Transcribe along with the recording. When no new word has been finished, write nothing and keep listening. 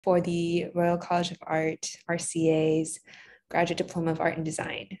for the Royal College of Art, RCA's Graduate Diploma of Art and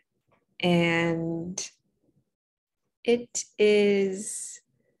Design. And it is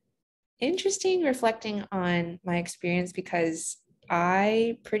interesting reflecting on my experience because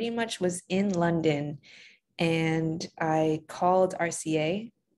I pretty much was in London and I called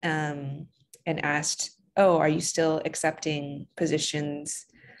RCA and asked, oh, are you still accepting positions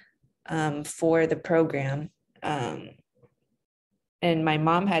for the program? And my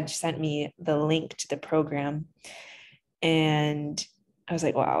mom had sent me the link to the program. And I was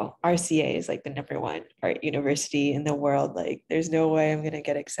like, wow, RCA is like the #1 art university in the world. Like, there's no way I'm going to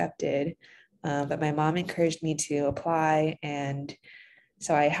get accepted. But my mom encouraged me to apply. And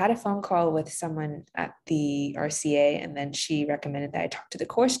so I had a phone call with someone at the RCA, and then she recommended that I talk to the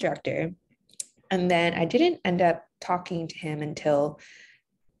course director. And then I didn't end up talking to him until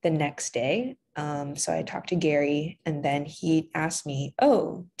the next day. So I talked to Gary, and then he asked me,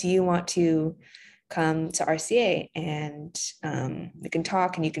 oh, do you want to come to RCA and we can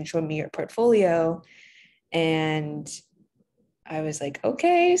talk and you can show me your portfolio? And I was like,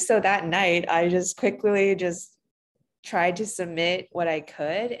 okay. So that night I just quickly tried to submit what I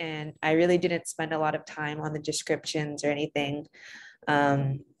could. And I really didn't spend a lot of time on the descriptions or anything.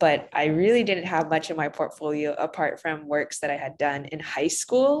 But I really didn't have much in my portfolio apart from works that I had done in high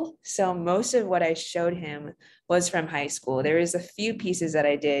school. So most of what I showed him was from high school. There was a few pieces that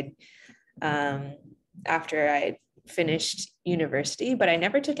I did after I finished university, but I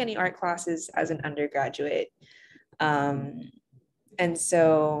never took any art classes as an undergraduate. And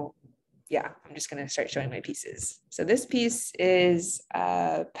so, yeah, I'm just going to start showing my pieces. So this piece is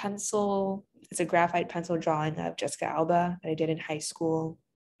a pencil. It's a graphite pencil drawing of Jessica Alba that I did in high school.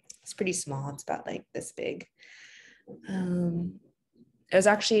 It's pretty small. It's about like this big. It was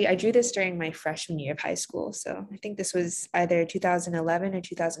actually, I drew this during my freshman year of high school. So I think this was either 2011 or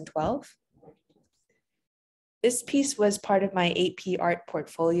 2012. This piece was part of my AP art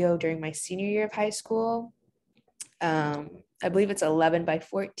portfolio during my senior year of high school. I believe it's 11 by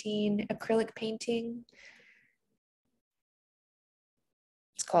 14 acrylic painting.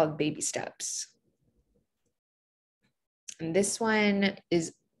 It's called Baby Steps. And this one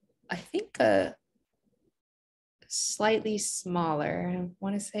is, I think, a slightly smaller. I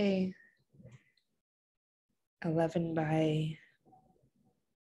want to say 11 by,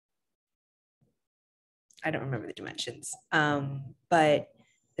 I don't remember the dimensions. But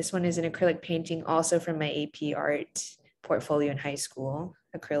this one is an acrylic painting also from my AP art portfolio in high school,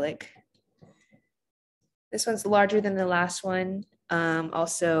 acrylic. This one's larger than the last one.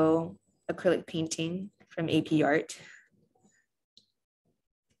 Also acrylic painting from AP art.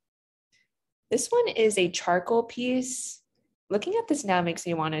 This one is a charcoal piece. Looking at this now makes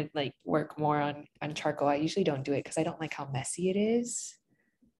me want to like work more on charcoal. I usually don't do it because I don't like how messy it is.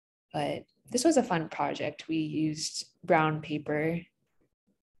 But this was a fun project. We used brown paper.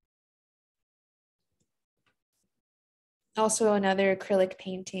 Also another acrylic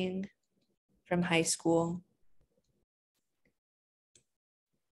painting from high school.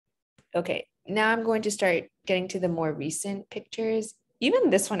 Okay, now I'm going to start getting to the more recent pictures. Even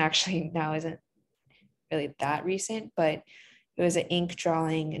this one actually now isn't really that recent, but it was an ink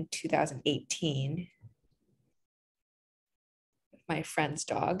drawing in 2018 with my friend's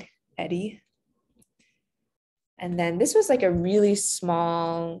dog, Eddie. And then this was like a really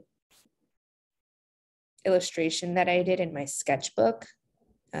small illustration that I did in my sketchbook.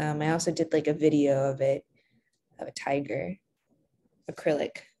 I also did like a video of it, of a tiger,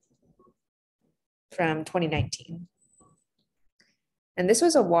 acrylic from 2019. And this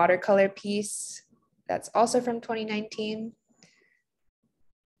was a watercolor piece that's also from 2019.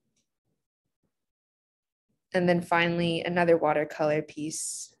 And then finally, another watercolor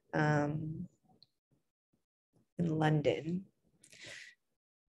piece in London.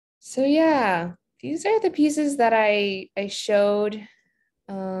 So yeah, these are the pieces that I showed.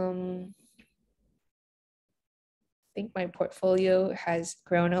 I think my portfolio has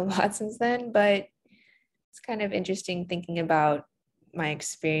grown a lot since then, but it's kind of interesting thinking about my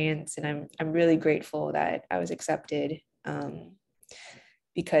experience, and I'm really grateful that I was accepted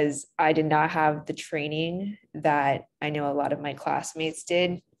because I did not have the training that I know a lot of my classmates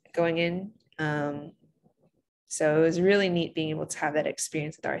did going in. So it was really neat being able to have that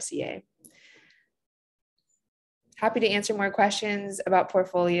experience with RCA. Happy to answer more questions about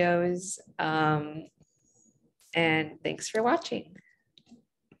portfolios. And thanks for watching.